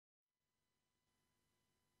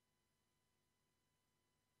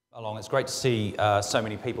Along. It's great to see so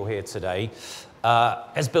many people here today.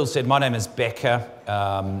 As Bill said, my name is Pekka.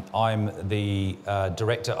 I'm the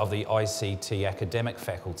director of the ICT academic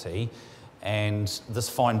faculty, and this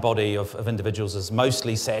fine body of individuals is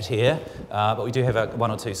mostly sat here, but we do have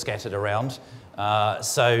one or two scattered around.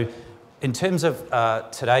 So in terms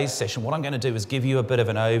of today's session, what I'm going to do is give you a bit of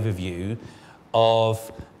an overview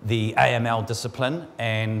of the AML discipline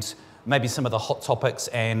and maybe some of the hot topics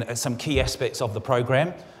and some key aspects of the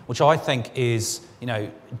program, which I think is,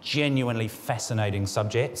 genuinely fascinating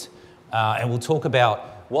subject. And we'll talk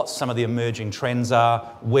about what some of the emerging trends are,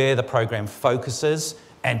 where the program focuses,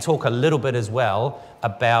 and talk a little bit as well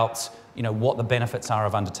about, what the benefits are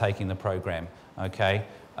of undertaking the program. Okay.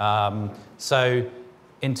 So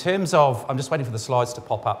in terms of, I'm just waiting for the slides to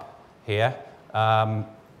pop up here. I'm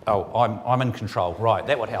in control. Right,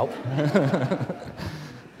 that would help.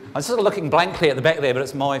 I'm sort of looking blankly at the back there, but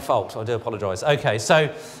it's my fault. I do apologise. Okay,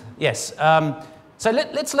 so yes. So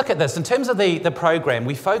let's look at this. In terms of the program,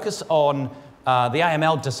 we focus on the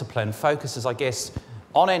AML discipline, focuses, I guess,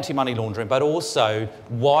 on anti-money laundering, but also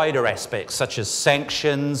wider aspects such as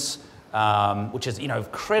sanctions, which is,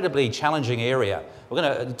 incredibly challenging area. We're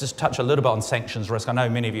going to just touch a little bit on sanctions risk. I know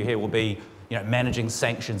many of you here will be, managing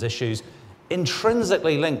sanctions issues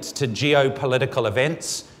intrinsically linked to geopolitical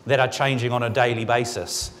events that are changing on a daily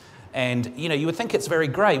basis. And, you would think it's very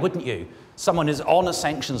grey, wouldn't you? Someone is on a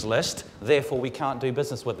sanctions list, therefore we can't do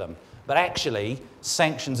business with them. But actually,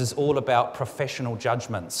 sanctions is all about professional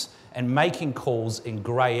judgments and making calls in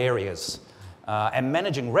grey areas and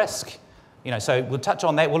managing risk. So we'll touch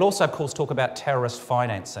on that. We'll also, of course, talk about terrorist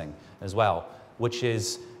financing as well, which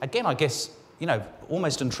is, again, I guess,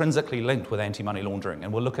 almost intrinsically linked with anti-money laundering.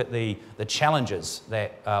 And we'll look at the challenges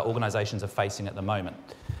that organisations are facing at the moment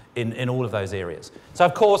in all of those areas. So,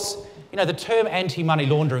 of course, the term anti-money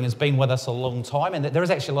laundering has been with us a long time, and there is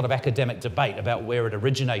actually a lot of academic debate about where it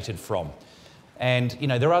originated from. And,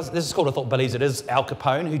 this school of thought believes it is Al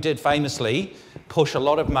Capone, who did famously push a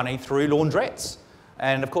lot of money through laundrettes.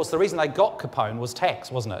 And, of course, the reason they got Capone was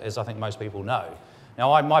tax, wasn't it, as I think most people know.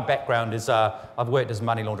 Now, my background is I've worked as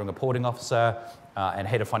money laundering reporting officer and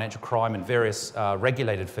head of financial crime in various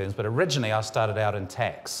regulated firms, but originally I started out in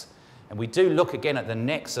tax. And we do look again at the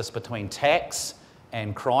nexus between tax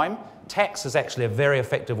and crime. Tax is actually a very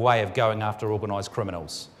effective way of going after organised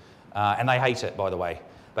criminals. And they hate it, by the way.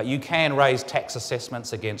 But you can raise tax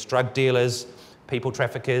assessments against drug dealers, people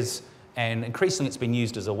traffickers, and increasingly it's been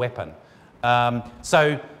used as a weapon.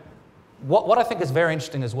 So what I think is very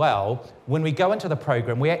interesting as well, when we go into the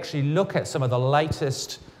program, we actually look at some of the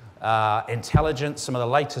latest intelligence, some of the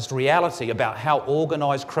latest reality about how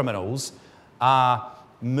organised criminals are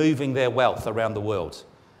moving their wealth around the world.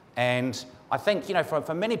 And I think,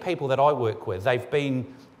 for many people that I work with,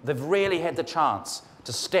 they've really had the chance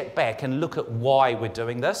to step back and look at why we're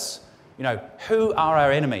doing this. Who are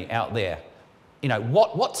our enemy out there?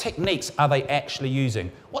 What techniques are they actually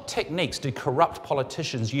using? What techniques do corrupt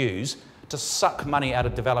politicians use to suck money out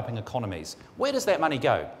of developing economies? Where does that money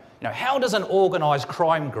go? How does an organised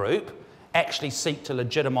crime group actually seek to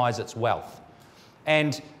legitimise its wealth?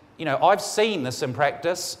 And I've seen this in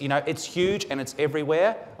practice. It's huge and it's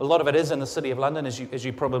everywhere. A lot of it is in the City of London, as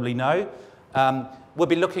you probably know. We'll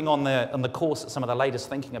be looking on the course at some of the latest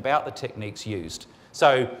thinking about the techniques used.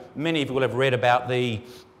 So many of you will have read about the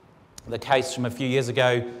case from a few years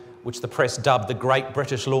ago, which the press dubbed the Great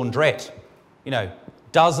British Laundrette.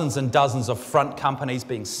 Dozens and dozens of front companies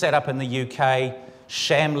being set up in the UK,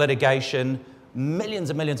 sham litigation, millions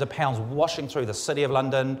and millions of pounds washing through the City of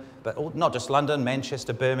London, but not just London,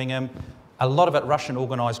 Manchester, Birmingham, a lot of it Russian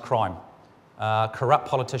organised crime. Corrupt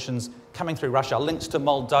politicians coming through Russia, links to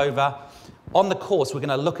Moldova. On the course, we're going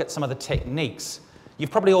to look at some of the techniques.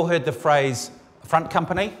 You've probably all heard the phrase front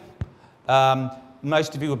company.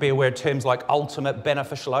 Most of you will be aware of terms like ultimate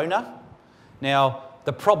beneficial owner. Now,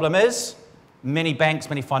 the problem is, many banks,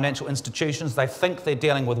 many financial institutions, they think they're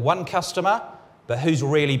dealing with one customer, but who's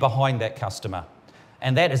really behind that customer?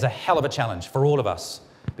 And that is a hell of a challenge for all of us,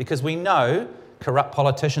 because we know corrupt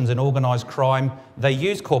politicians and organised crime, they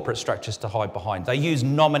use corporate structures to hide behind. They use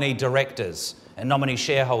nominee directors and nominee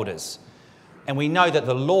shareholders. And we know that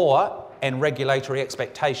the law and regulatory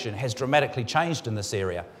expectation has dramatically changed in this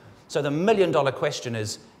area. So the million-dollar question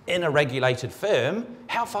is, in a regulated firm,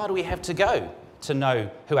 how far do we have to go to know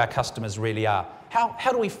who our customers really are?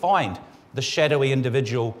 How do we find the shadowy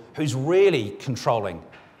individual who's really controlling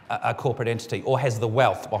a corporate entity or has the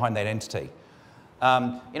wealth behind that entity?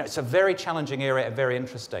 It's a very challenging area, very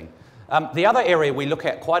interesting. The other area we look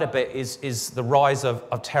at quite a bit is the rise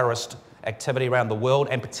of terrorist activity around the world,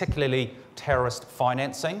 and particularly terrorist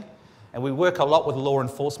financing. And we work a lot with law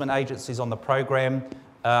enforcement agencies on the program.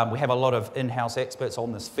 We have a lot of in-house experts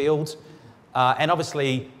on this field. And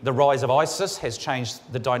obviously, the rise of ISIS has changed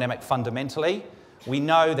the dynamic fundamentally. We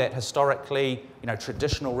know that historically,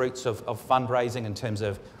 traditional routes of fundraising in terms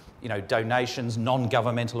of, donations,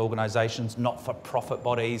 non-governmental organisations, not-for-profit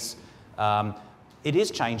bodies, it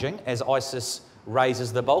is changing as ISIS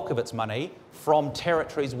raises the bulk of its money from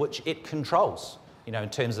territories which it controls, in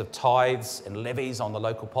terms of tithes and levies on the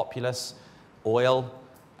local populace, oil,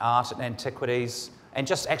 art and antiquities, and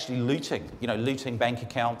just actually looting, looting bank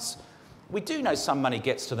accounts. We do know some money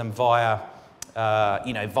gets to them via,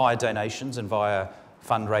 via donations and via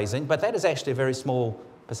fundraising, but that is actually a very small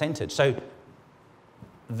percentage. So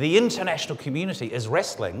the international community is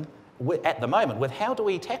wrestling at the moment with how do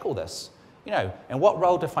we tackle this? And what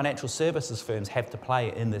role do financial services firms have to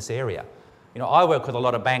play in this area? I work with a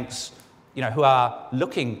lot of banks, who are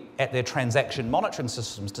looking at their transaction monitoring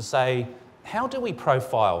systems to say, how do we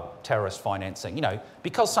profile terrorist financing?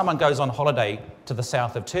 Because someone goes on holiday to the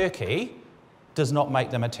south of Turkey does not make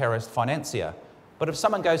them a terrorist financier. But if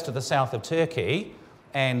someone goes to the south of Turkey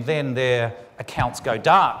and then their accounts go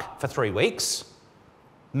dark for 3 weeks,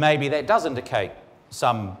 maybe that does indicate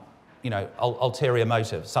some ulterior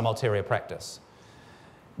motive, some ulterior practice.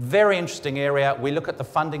 Very interesting area. We look at the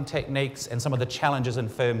funding techniques and some of the challenges in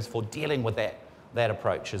firms for dealing with that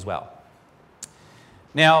approach as well.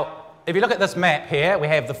 Now, if you look at this map here, we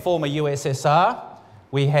have the former USSR.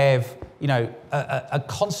 We have, a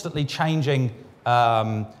constantly changing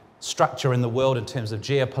structure in the world in terms of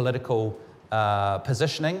geopolitical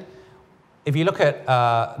positioning. If you look at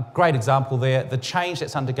a great example there, the change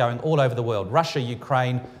that's undergoing all over the world, Russia,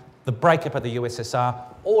 Ukraine, the breakup of the USSR,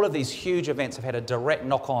 all of these huge events have had a direct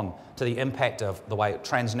knock-on to the impact of the way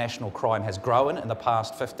transnational crime has grown in the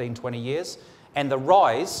past 15, 20 years, and the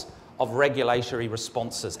rise of regulatory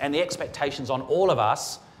responses and the expectations on all of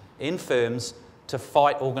us in firms to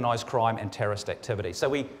fight organised crime and terrorist activity. So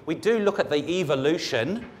we do look at the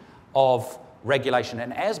evolution of regulation,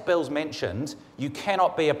 and as Bill's mentioned, you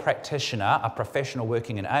cannot be a practitioner, a professional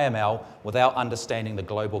working in AML, without understanding the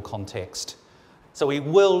global context. So we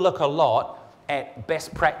will look a lot at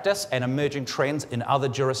best practice and emerging trends in other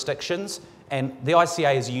jurisdictions, and the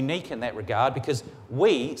ICA is unique in that regard because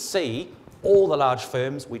we see all the large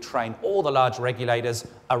firms, we train all the large regulators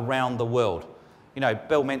around the world.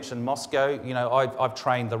 Bill mentioned Moscow. I've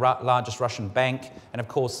trained the largest Russian bank, and of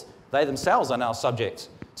course they themselves are now subject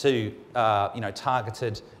to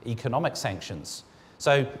targeted economic sanctions.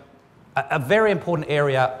 So a very important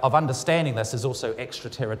area of understanding this is also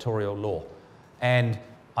extraterritorial law. And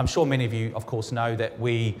I'm sure many of you, of course, know that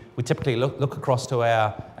we typically look across to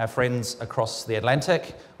our friends across the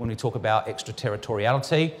Atlantic when we talk about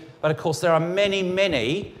extraterritoriality. But of course, there are many,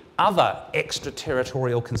 many other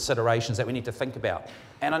extraterritorial considerations that we need to think about.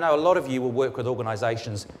 And I know a lot of you will work with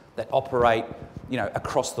organisations that operate,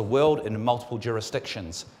 across the world in multiple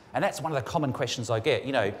jurisdictions. And that's one of the common questions I get.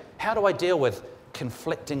 How do I deal with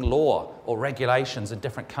conflicting law or regulations in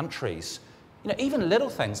different countries? Even little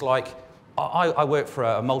things like, I work for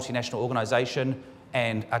a multinational organisation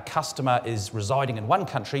and a customer is residing in one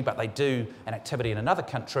country, but they do an activity in another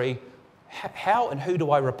country. How and who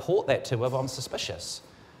do I report that to if I'm suspicious?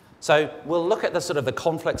 So we'll look at the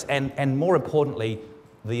conflicts and more importantly,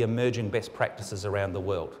 the emerging best practices around the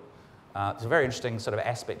world. It's a very interesting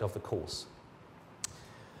aspect of the course.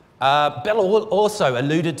 Bill also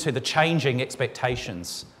alluded to the changing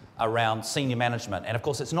expectations around senior management. And of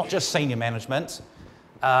course, it's not just senior management.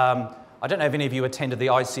 I don't know if any of you attended the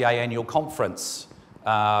ICA annual conference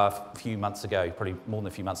a few months ago, probably more than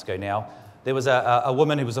a few months ago now. There was a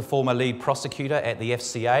woman who was a former lead prosecutor at the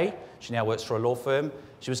FCA. She now works for a law firm.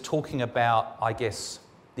 She was talking about, I guess,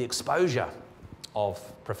 the exposure of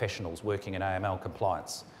professionals working in AML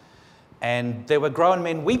compliance. And there were grown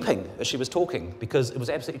men weeping as she was talking because it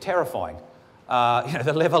was absolutely terrifying.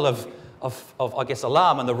 The level of, I guess,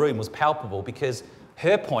 alarm in the room was palpable because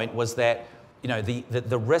her point was that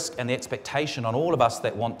the risk and the expectation on all of us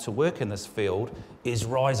that want to work in this field is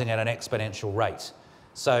rising at an exponential rate.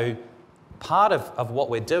 So part of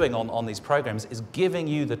what we're doing on these programs is giving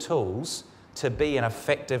you the tools to be an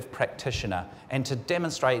effective practitioner and to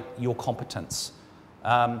demonstrate your competence.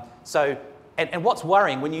 And what's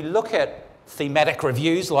worrying, when you look at thematic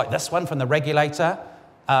reviews like this one from the regulator,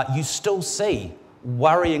 you still see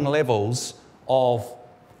worrying levels of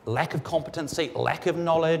lack of competency, lack of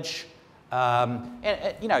knowledge,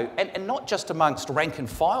 and not just amongst rank and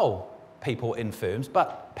file people in firms,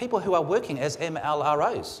 but people who are working as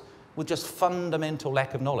MLROs with just fundamental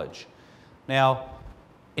lack of knowledge. Now,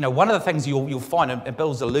 one of the things you'll find, and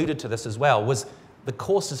Bill's alluded to this as well, was the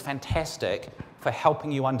course is fantastic for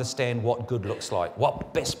helping you understand what good looks like,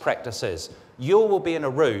 what best practice is. You will be in a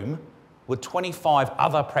room with 25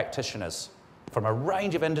 other practitioners from a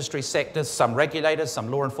range of industry sectors, some regulators, some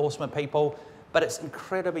law enforcement people, but it's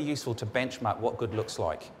incredibly useful to benchmark what good looks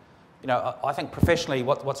like. You know, I think professionally,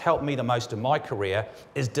 what's helped me the most in my career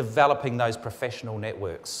is developing those professional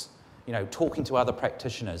networks, you know, talking to other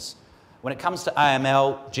practitioners. When it comes to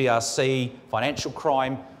AML, GRC, financial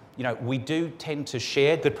crime, you know, we do tend to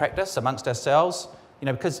share good practice amongst ourselves, you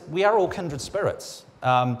know, because we are all kindred spirits.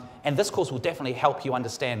 And this course will definitely help you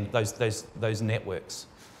understand those networks.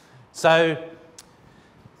 So,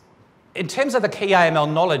 in terms of the key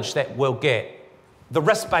AML knowledge that we'll get, the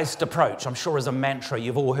risk-based approach, I'm sure, is a mantra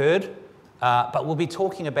you've all heard, but we'll be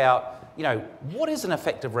talking about, you know, what is an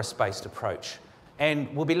effective risk-based approach?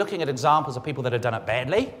 And we'll be looking at examples of people that have done it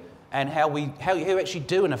badly and how you actually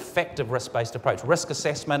do an effective risk-based approach. Risk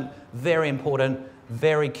assessment, very important,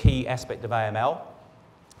 very key aspect of AML.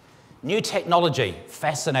 New technology,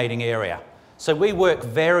 fascinating area. So we work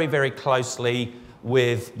very, very closely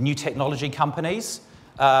with new technology companies.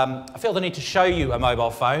 I feel the need to show you a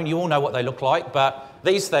mobile phone. You all know what they look like, but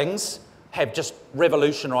these things have just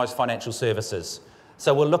revolutionised financial services.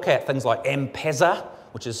 So we'll look at things like M-Pesa,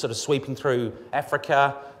 which is sort of sweeping through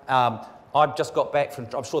Africa. I've just got back from,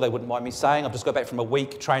 I'm sure they wouldn't mind me saying, I've just got back from a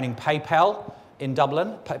week training PayPal in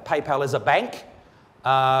Dublin. PayPal is a bank,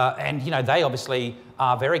 and you know, they obviously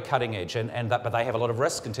are very cutting edge, but they have a lot of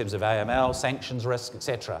risk in terms of AML, sanctions risk,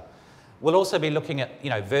 etc. We'll also be looking at,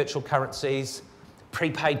 you know, virtual currencies,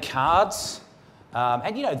 prepaid cards,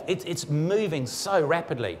 and you know, it's moving so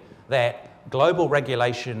rapidly that global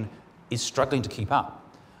regulation is struggling to keep up.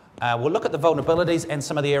 We'll look at the vulnerabilities and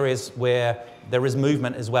some of the areas where there is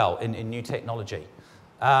movement as well in new technology.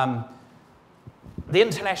 The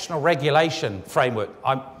international regulation framework,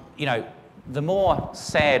 you know, the more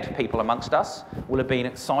sad people amongst us will have been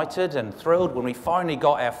excited and thrilled when we finally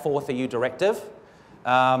got our 4th EU directive.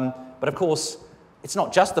 But of course, it's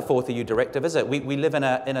not just the 4th EU directive, is it? We live in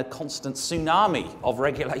a constant tsunami of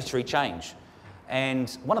regulatory change. And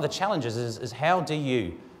one of the challenges is how do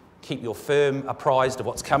you keep your firm apprised of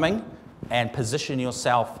what's coming and position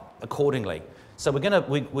yourself accordingly? So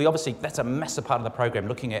we obviously, that's a massive part of the program,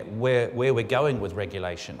 looking at where we're going with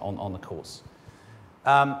regulation on the course.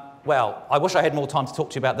 Well, I wish I had more time to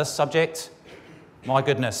talk to you about this subject. My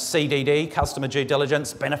goodness, CDD, customer due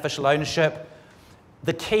diligence, beneficial ownership.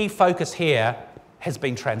 The key focus here has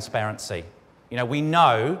been transparency. You know, we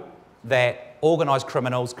know that organised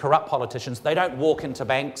criminals, corrupt politicians, they don't walk into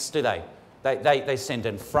banks, do they? They send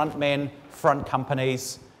in front men, front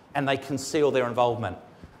companies, and they conceal their involvement.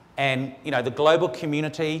 And, you know, the global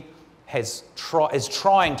community is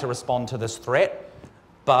trying to respond to this threat,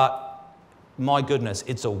 but my goodness,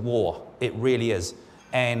 it's a war. It really is.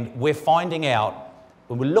 And we're finding out,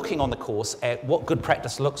 when we're looking on the course at what good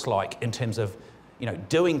practice looks like in terms of, you know,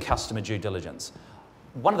 doing customer due diligence.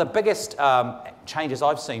 One of the biggest changes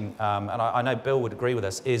I've seen, and I know Bill would agree with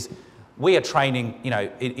this, is we are training, you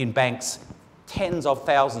know, in banks, tens of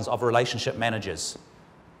thousands of relationship managers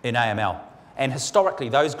in AML. And historically,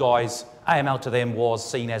 those guys, AML to them was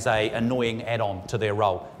seen as an annoying add-on to their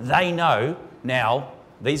role. They know now,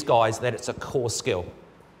 these guys, that it's a core skill,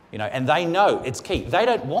 you know, and they know it's key. They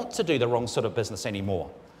don't want to do the wrong sort of business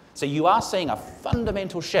anymore. So you are seeing a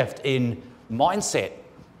fundamental shift in mindset,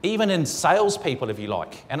 even in salespeople, if you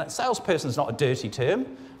like. And a salesperson is not a dirty term,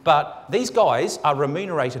 but these guys are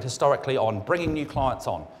remunerated historically on bringing new clients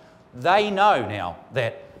on. They know now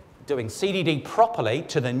that doing CDD properly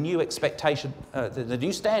to the new expectation, the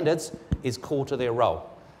new standards, is core to their role.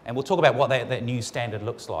 And we'll talk about what that new standard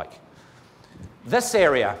looks like. This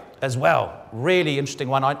area as well, really interesting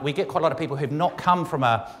one. We get quite a lot of people who've not come from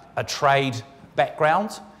a trade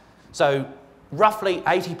background. So roughly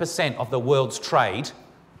 80% of the world's trade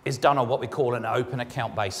is done on what we call an open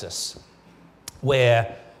account basis,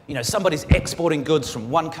 where, you know, somebody's exporting goods from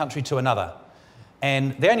one country to another.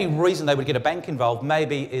 And the only reason they would get a bank involved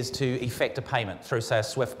maybe is to effect a payment through, say, a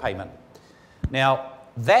SWIFT payment. Now,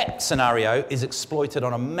 that scenario is exploited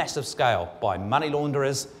on a massive scale by money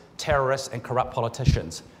launderers, terrorists, and corrupt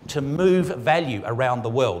politicians to move value around the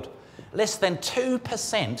world. Less than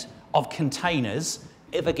 2% of containers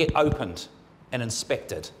ever get opened and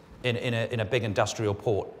inspected in a big industrial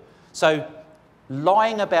port. So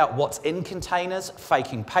lying about what's in containers,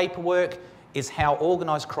 faking paperwork, is how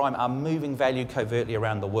organised crime are moving value covertly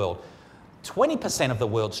around the world. 20% of the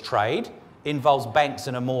world's trade involves banks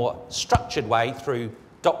in a more structured way through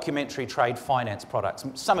documentary trade finance products.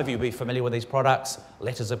 Some of you will be familiar with these products: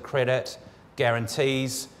 letters of credit,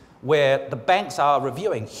 guarantees, where the banks are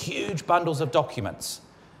reviewing huge bundles of documents.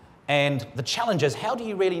 And the challenge is, how do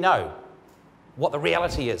you really know what the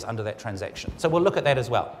reality is under that transaction? So we'll look at that as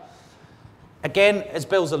well. Again, as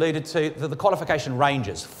Bill's alluded to, the qualification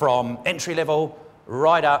ranges from entry level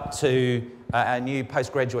right up to a new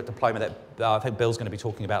postgraduate diploma that I think Bill's going to be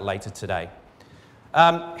talking about later today.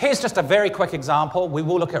 Here's just a very quick example. We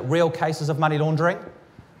will look at real cases of money laundering.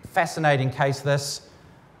 Fascinating case, this.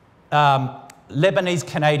 Lebanese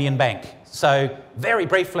Canadian bank. So very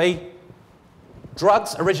briefly,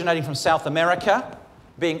 drugs originating from South America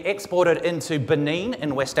being exported into Benin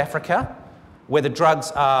in West Africa, where the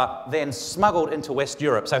drugs are then smuggled into West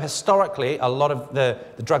Europe. So historically, a lot of the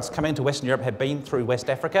drugs coming into Western Europe have been through West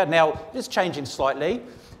Africa. Now, it is changing slightly.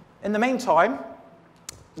 In the meantime,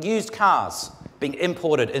 used cars being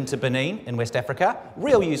imported into Benin in West Africa,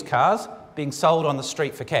 real used cars being sold on the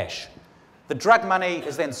street for cash. The drug money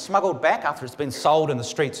is then smuggled back after it's been sold in the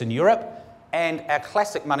streets in Europe, and our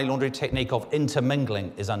classic money laundering technique of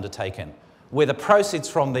intermingling is undertaken, where the proceeds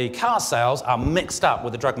from the car sales are mixed up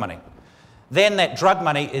with the drug money. Then that drug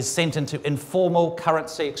money is sent into informal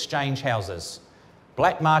currency exchange houses,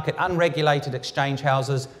 black market, unregulated exchange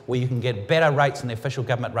houses where you can get better rates than the official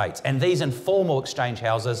government rates. And these informal exchange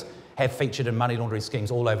houses have featured in money laundering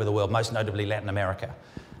schemes all over the world, most notably Latin America.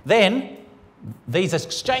 Then these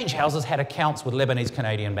exchange houses had accounts with Lebanese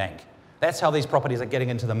Canadian Bank. That's how these properties are getting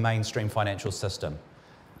into the mainstream financial system.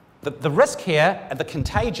 The risk here and the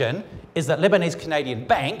contagion is that Lebanese Canadian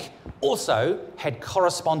Bank also had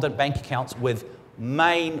correspondent bank accounts with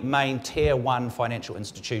main tier 1 financial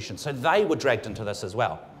institutions. So they were dragged into this as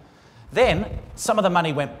well. Then some of the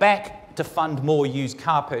money went back to fund more used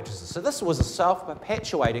car purchases. So this was a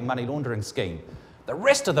self-perpetuating money laundering scheme. The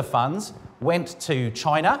rest of the funds went to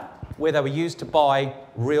China, where they were used to buy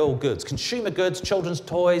real goods, consumer goods, children's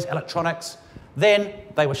toys, electronics. Then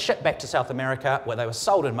they were shipped back to South America, where they were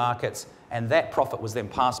sold in markets, and that profit was then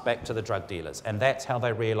passed back to the drug dealers, and that's how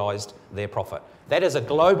they realised their profit. That is a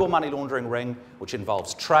global money laundering ring, which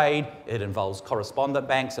involves trade, it involves correspondent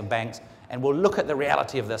banks, and we'll look at the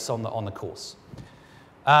reality of this on the course.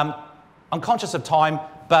 I'm conscious of time,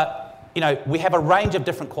 but we have a range of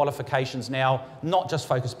different qualifications now, not just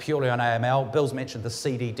focused purely on AML. Bill's mentioned the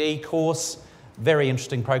CDD course, very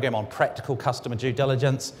interesting program on practical customer due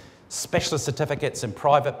diligence, specialist certificates in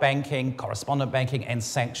private banking, correspondent banking, and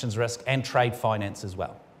sanctions risk, and trade finance as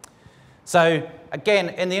well. So again,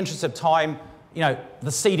 in the interest of time, the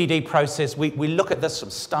CDD process, we look at this from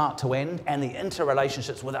start to end and the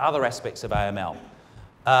interrelationships with other aspects of AML.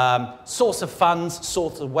 Source of funds,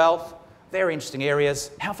 source of wealth, very interesting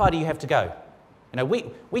areas. How far do you have to go?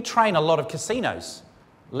 We train a lot of casinos,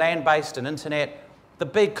 land-based and internet. The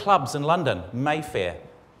big clubs in London, Mayfair,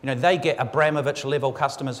 they get Abramovich-level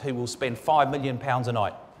customers who will spend £5 million a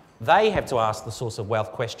night. They have to ask the source of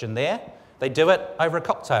wealth question there. They do it over a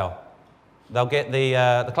cocktail. They'll get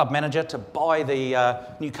the club manager to buy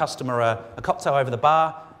the new customer a cocktail over the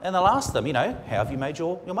bar, and they'll ask them, how have you made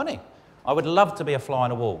your money? I would love to be a fly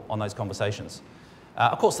on a wall on those conversations.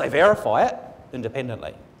 Of course, they verify it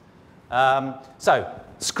independently. So,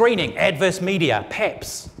 screening, adverse media,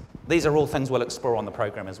 PEPs, these are all things we'll explore on the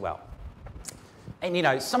program as well.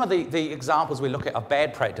 And some of the examples we look at of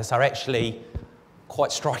bad practice are actually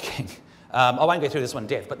quite striking. I won't go through this one in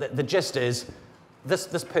depth, but the gist is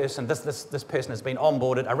this person has been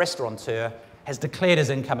onboarded, a restaurateur, has declared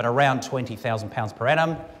his income at around £20,000 per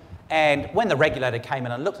annum, and when the regulator came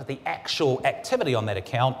in and looked at the actual activity on that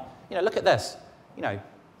account, look at this.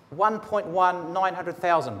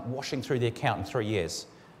 900,000 washing through the account in 3 years.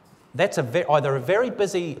 That's either a very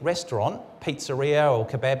busy restaurant, pizzeria or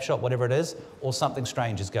kebab shop, whatever it is, or something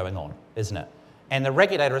strange is going on, isn't it? And the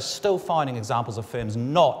regulator is still finding examples of firms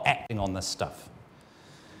not acting on this stuff.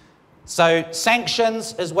 So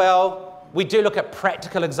sanctions as well. We do look at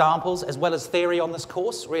practical examples as well as theory on this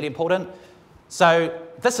course, really important. So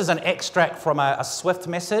this is an extract from a SWIFT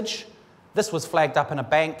message. This was flagged up in a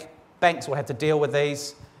bank. Banks will have to deal with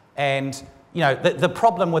these. And the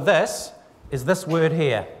problem with this is this word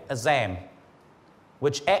here, Azam,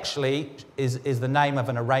 which actually is the name of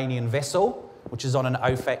an Iranian vessel, which is on an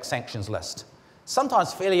OFAC sanctions list.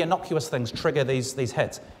 Sometimes fairly innocuous things trigger these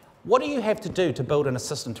hits. What do you have to do to build in a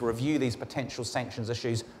system to review these potential sanctions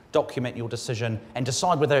issues, document your decision, and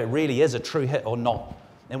decide whether it really is a true hit or not?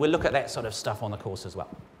 And we'll look at that sort of stuff on the course as well.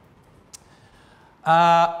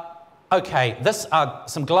 Okay, this are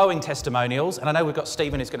some glowing testimonials, and I know we've got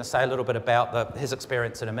Stephen who's going to say a little bit about his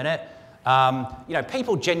experience in a minute.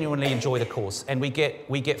 People genuinely enjoy the course, and we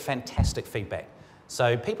get fantastic feedback.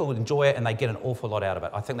 So people enjoy it, and they get an awful lot out of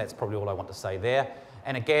it. I think that's probably all I want to say there.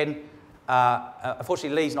 And again,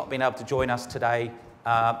 Unfortunately, Lee's not been able to join us today,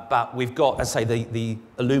 but we've got, as I say, the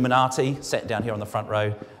Illuminati sat down here on the front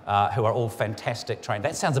row, who are all fantastic trained.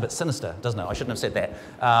 That sounds a bit sinister, doesn't it? I shouldn't have said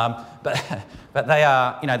that. But they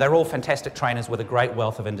are, they're all fantastic trainers with a great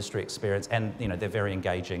wealth of industry experience, and they're very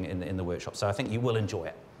engaging in the workshop. So I think you will enjoy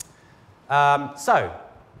it. So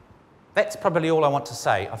that's probably all I want to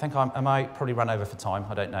say. I think I might probably run over for time.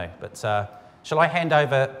 I don't know, but shall I hand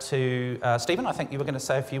over to Stephen? I think you were going to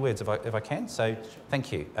say a few words if I can. So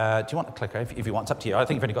thank you. Do you want a clicker? If you want, it's up to you. I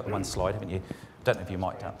think you've only got the one slide, haven't you? Don't know if you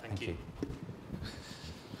might. Thank you.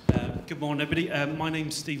 Good morning, everybody. My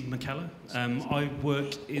name's Stephen McKellar. I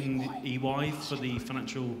work in EY for the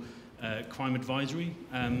Financial Crime Advisory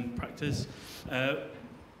practice.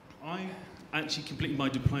 I actually completed my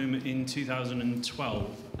diploma in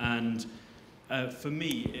 2012, and for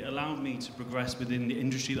me, it allowed me to progress within the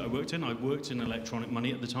industry that I worked in. I worked in electronic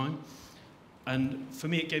money at the time, and for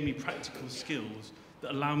me, it gave me practical skills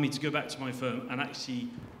that allowed me to go back to my firm and actually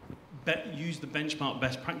use the benchmark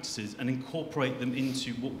best practices and incorporate them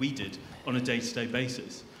into what we did on a day-to-day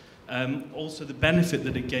basis. Also, the benefit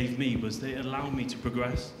that it gave me was that it allowed me to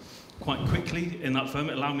progress quite quickly in that firm.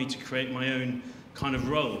 It allowed me to create my own kind of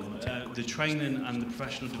role. The training and the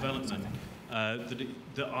professional development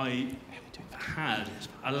that I had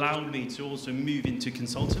allowed me to also move into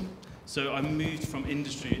consulting. So I moved from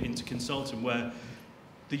industry into consulting, where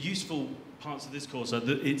the useful parts of this course are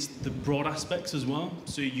it's the broad aspects as well.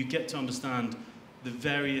 So you get to understand the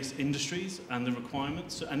various industries and the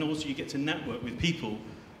requirements, and also you get to network with people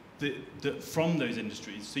that from those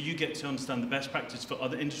industries. So you get to understand the best practice for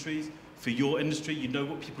other industries, for your industry. You know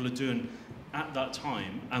what people are doing at that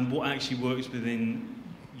time and what actually works within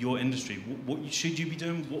your industry. What should you be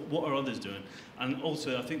doing? What are others doing? And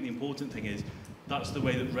also, I think the important thing is that's the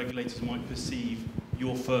way that regulators might perceive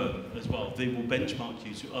your firm as well. They will benchmark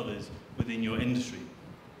you to others within your industry.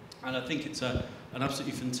 And I think it's an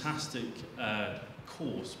absolutely fantastic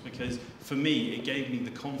course, because for me, it gave me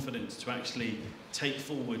the confidence to actually take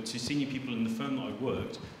forward to senior people in the firm that I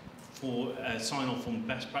worked for sign off on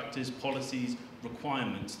best practice, policies,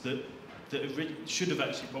 requirements that should have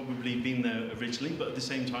actually probably been there originally, but at the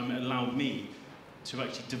same time, it allowed me to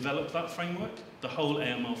actually develop that framework, the whole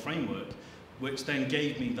AML framework, which then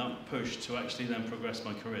gave me that push to actually then progress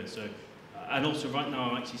my career. So, and also right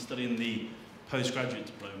now I'm actually studying the postgraduate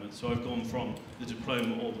diploma, so I've gone from the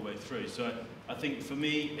diploma all the way through. So I think for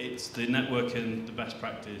me, it's the networking, the best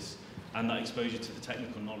practice, and that exposure to the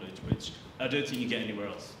technical knowledge, which I don't think you get anywhere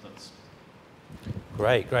else. That's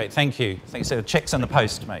Great, thank you. Thanks. So checks on the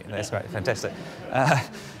post, mate. That's great, fantastic.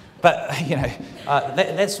 But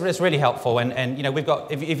that's really helpful. And we've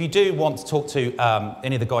got, if you do want to talk to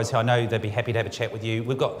any of the guys here, I know they'd be happy to have a chat with you.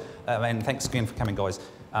 We've got, and thanks again for coming, guys.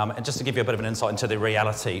 And just to give you a bit of an insight into the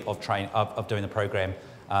reality of doing the program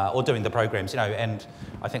or doing the programs, and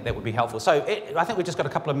I think that would be helpful. So I think we've just got a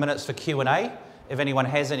couple of minutes for Q&A. If anyone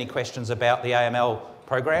has any questions about the AML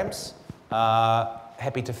programs,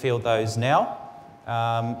 happy to field those now.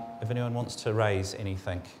 If anyone wants to raise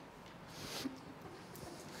anything.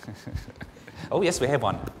 Oh, yes, we have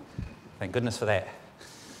one. Thank goodness for that.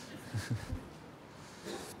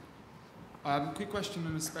 Quick question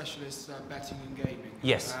on the specialist betting and gaming.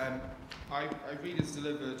 Yes. I read it's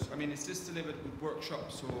delivered. I mean, is this delivered with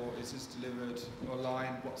workshops or is this delivered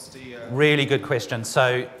online? What's the... Really good question.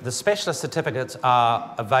 So the specialist certificates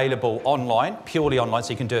are available online, purely online,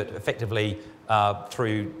 so you can do it effectively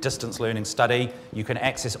through distance learning study. You can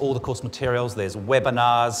access all the course materials. There's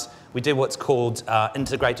webinars. We do what's called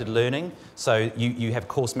integrated learning. So you have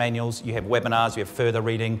course manuals, you have webinars, you have further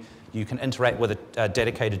reading. You can interact with a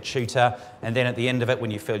dedicated tutor. And then at the end of it,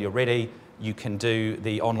 when you feel you're ready, you can do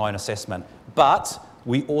the online assessment. But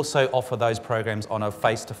we also offer those programs on a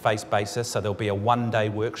face-to-face basis. So there'll be a one-day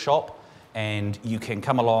workshop, and you can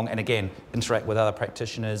come along and, again, interact with other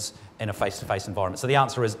practitioners in a face-to-face environment. So the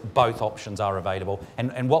answer is both options are available.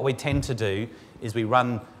 And what we tend to do is we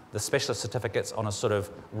run the specialist certificates on a sort of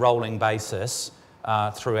rolling basis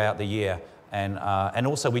throughout the year. And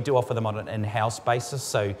also we do offer them on an in-house basis.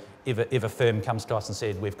 So if a firm comes to us and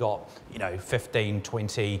said, we've got 15,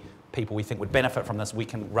 20 people we think would benefit from this, we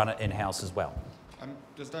can run it in-house as well.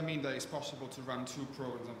 Does that mean that it's possible to run two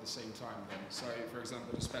programs at the same time then? So, for example,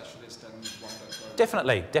 the specialist and one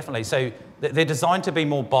that... Definitely. So they're designed to be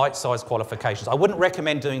more bite-sized qualifications. I wouldn't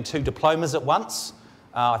recommend doing two diplomas at once.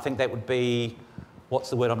 I think that would be, what's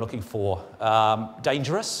the word I'm looking for?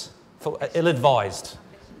 Dangerous? Ill-advised.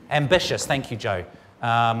 Ambitious, thank you, Joe.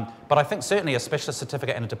 But I think certainly a specialist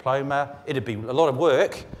certificate and a diploma, it'd be a lot of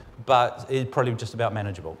work, but it'd probably be just about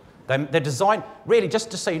manageable. They're designed, really,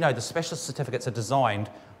 just so you know, the specialist certificates are designed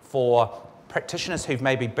for practitioners who've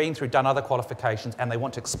maybe done other qualifications and they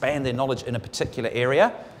want to expand their knowledge in a particular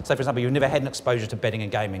area. So, for example, you've never had an exposure to betting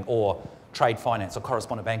and gaming or trade finance or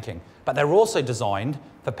correspondent banking. But they're also designed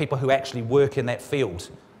for people who actually work in that field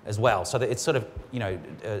as well. So that it's sort of, you know,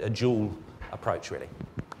 a dual approach, really.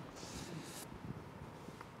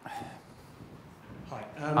 Hi.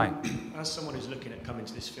 Hi. As someone who's looking at coming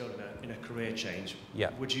to this field in a career change,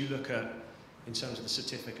 would you look at, in terms of the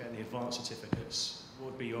certificate and the advanced certificates,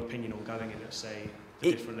 what would be your opinion on going in at, say,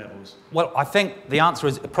 the different levels? Well, I think the answer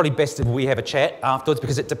is probably best if we have a chat afterwards,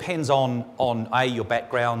 because it depends on A, your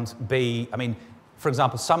background, B, I mean, for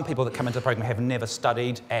example, some people that come into the program have never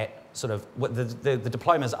studied at sort of, the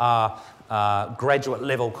diplomas are graduate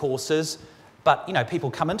level courses, but, you know, people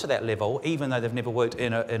come into that level even though they've never worked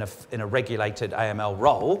in a regulated AML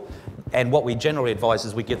role, and what we generally advise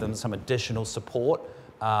is we give them some additional support.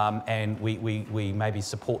 And we maybe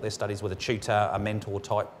support their studies with a tutor, a mentor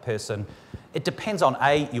type person. It depends on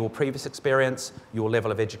A, your previous experience, your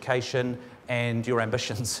level of education, and your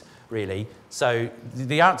ambitions, really. So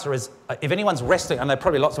the answer is, if anyone's wrestling, and there are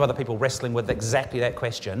probably lots of other people wrestling with exactly that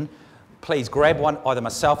question, please grab one, either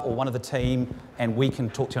myself or one of the team, and we can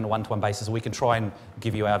talk to you on a one-to-one basis. We can try and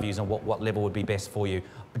give you our views on what level would be best for you.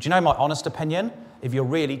 But you know my honest opinion, if you're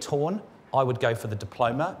really torn, I would go for the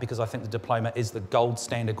diploma, because I think the diploma is the gold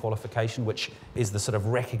standard qualification, which is the sort of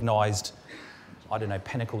recognised, I don't know,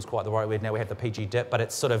 pinnacle's quite the right word, now we have the PG dip, but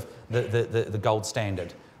it's sort of the gold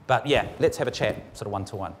standard. But yeah, let's have a chat, sort of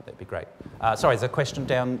one-to-one, that'd be great. Sorry, there's a question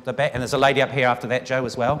down the back, and there's a lady up here after that, Joe,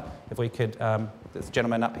 as well. If we could, there's a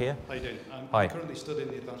gentleman up here. How you doing? Hi. I'm currently studying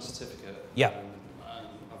the advanced certificate. Yeah. And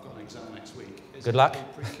I've got an exam next week. Good luck. Is it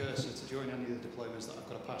a precursor to join any of the diplomas that I've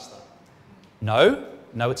got to pass that? No,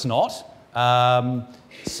 it's not.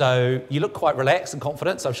 So you look quite relaxed and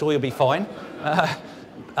confident, so I'm sure you'll be fine.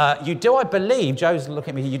 You do, I believe, Joe's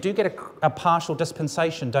looking at me here, you do get a partial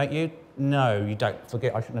dispensation, don't you? No, you don't.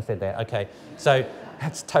 Forget, I shouldn't have said that. Okay, so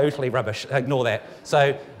that's totally rubbish. Ignore that.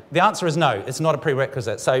 So the answer is no, it's not a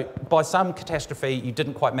prerequisite. So by some catastrophe, you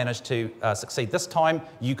didn't quite manage to succeed this time,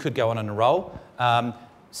 you could go on and enroll.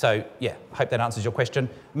 So yeah, I hope that answers your question.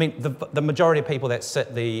 I mean, the majority of people that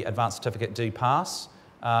sit the advanced certificate do pass.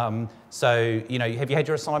 So, you know, have you had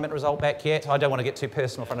your assignment result back yet? I don't want to get too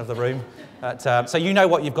personal in front of the room. But, so you know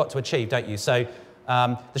what you've got to achieve, don't you? So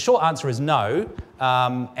the short answer is no,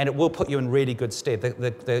 and it will put you in really good stead.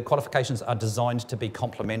 The qualifications are designed to be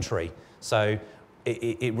complementary. So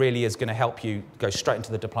it really is going to help you go straight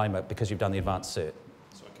into the diploma because you've done the advanced cert.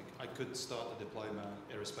 So I could start the diploma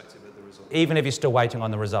irrespective of the results? Even if you're still waiting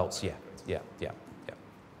on the results, yeah. Yeah,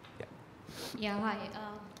 hi.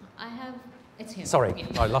 I have... It's here. Sorry,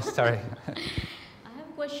 yeah. I lost, sorry. I have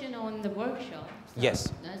a question on the workshop. So,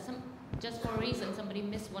 yes. Just for a reason, somebody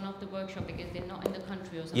missed one of the workshop because they're not in the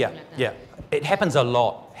country or something like that. Yeah, it happens a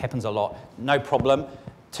lot, no problem.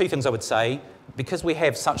 Two things I would say. Because we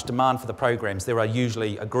have such demand for the programs, there are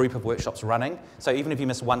usually a group of workshops running. So even if you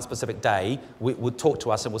miss one specific day, we'll talk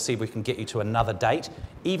to us and we'll see if we can get you to another date.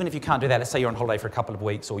 Even if you can't do that, let's say you're on holiday for a couple of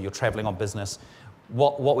weeks or you're traveling on business,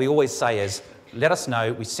 what we always say is, let us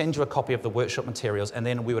know, we send you a copy of the workshop materials, and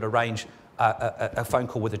then we would arrange a phone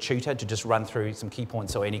call with a tutor to just run through some key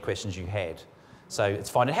points or any questions you had. So it's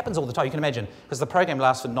fine. It happens all the time, you can imagine, because the program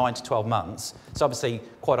lasts for 9 to 12 months. So obviously,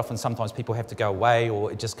 quite often, sometimes people have to go away or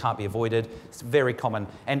it just can't be avoided. It's very common.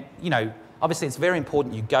 And, you know, obviously it's very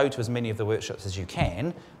important you go to as many of the workshops as you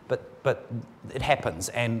can, but it happens,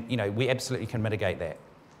 and, you know, we absolutely can mitigate that.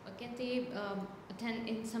 Can they attend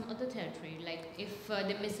in some other territory, like if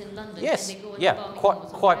they miss in London, yes, can they go yeah, Birmingham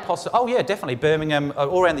quite possible. Oh yeah, definitely. Birmingham,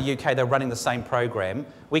 all around the UK, they're running the same program.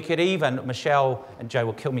 We could even, Michelle and Joe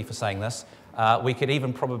will kill me for saying this, we could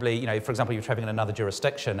even probably, you know, for example, you're traveling in another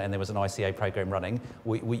jurisdiction and there was an ICA program running,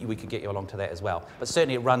 we could get you along to that as well. But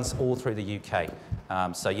certainly it runs all through the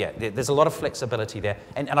UK. So yeah, there's a lot of flexibility there.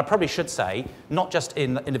 And I probably should say, not just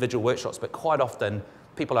in individual workshops, but quite often,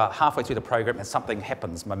 people are halfway through the program and something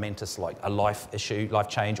happens momentous, like a life issue, life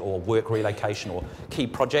change, or work relocation, or key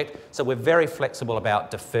project. So we're very flexible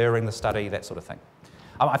about deferring the study, that sort of thing.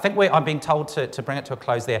 I think I'm being told to bring it to a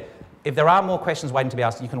close there. If there are more questions waiting to be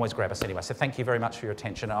asked, you can always grab us anyway. So thank you very much for your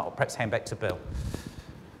attention. I'll perhaps hand back to Bill.